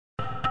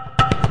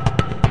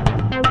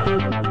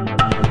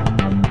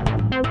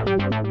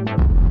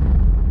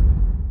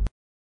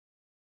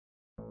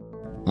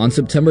On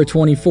September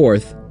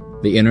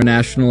 24th, the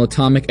International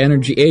Atomic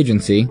Energy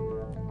Agency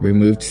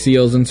removed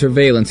seals and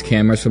surveillance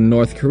cameras from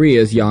North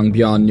Korea's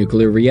Yongbyon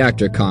nuclear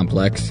reactor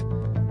complex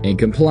in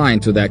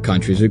compliance with that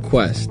country's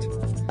request.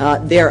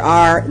 There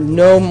are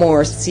no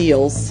more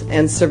seals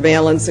and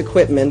surveillance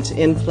equipment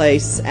in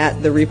place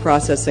at the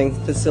reprocessing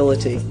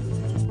facility.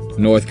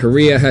 North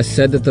Korea has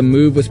said that the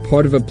move was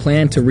part of a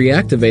plan to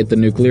reactivate the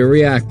nuclear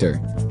reactor,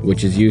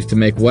 which is used to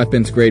make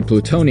weapons-grade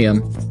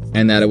plutonium,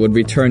 and that it would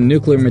return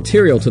nuclear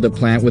material to the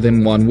plant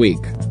within 1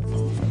 week.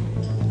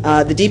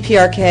 The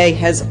DPRK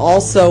has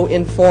also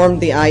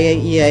informed the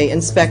IAEA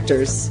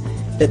inspectors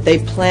that they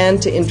plan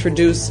to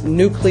introduce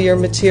nuclear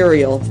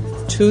material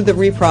to the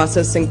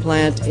reprocessing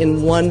plant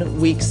in 1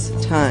 week's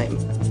time.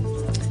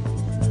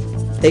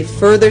 They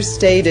further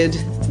stated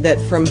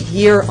that from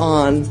here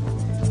on,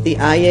 the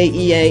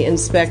IAEA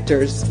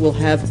inspectors will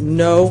have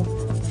no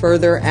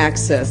further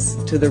access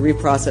to the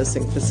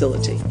reprocessing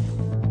facility.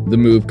 The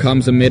move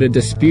comes amid a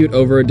dispute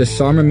over a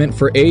disarmament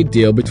for aid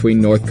deal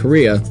between North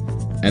Korea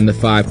and the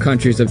 5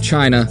 countries of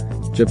China,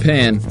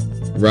 Japan,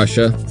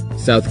 Russia,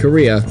 South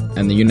Korea,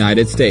 and the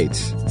United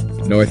States.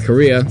 North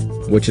Korea,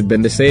 which had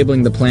been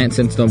disabling the plant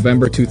since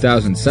November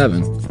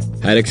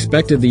 2007, had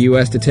expected the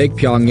U.S. to take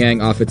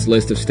Pyongyang off its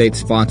list of state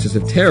sponsors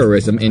of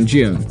terrorism in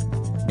June,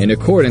 in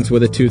accordance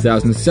with a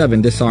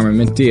 2007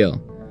 disarmament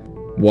deal.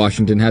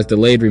 Washington has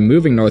delayed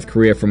removing North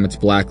Korea from its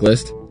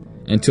blacklist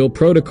until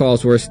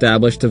protocols were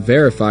established to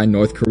verify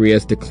North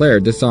Korea's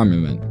declared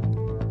disarmament.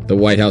 The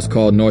White House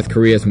called North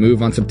Korea's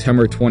move on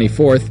September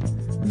 24th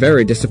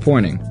very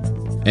disappointing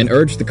and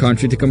urged the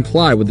country to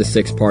comply with the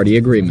 6-party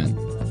agreement,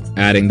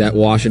 adding that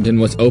Washington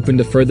was open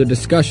to further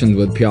discussions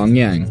with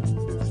Pyongyang.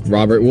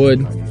 Robert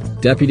Wood,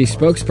 deputy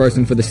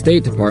spokesperson for the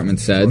State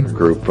Department, said,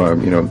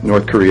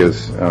 North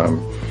Korea's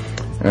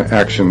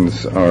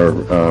actions are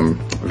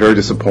very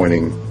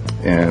disappointing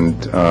and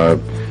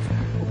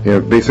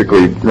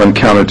basically run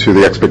counter to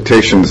the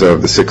expectations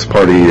of the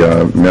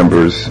 6-party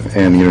members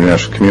and the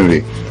international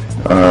community.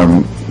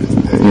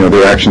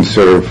 Their actions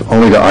serve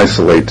only to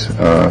isolate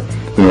the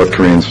North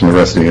Koreans from the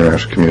rest of the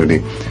international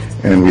community,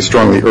 and we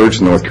strongly urge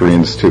the North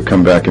Koreans to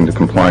come back into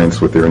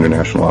compliance with their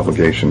international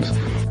obligations.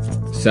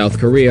 South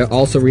Korea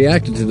also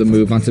reacted to the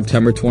move on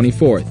September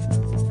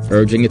 24th,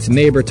 urging its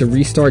neighbor to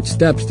restart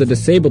steps to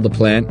disable the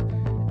plant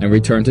and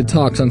return to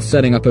talks on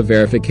setting up a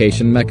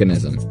verification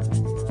mechanism.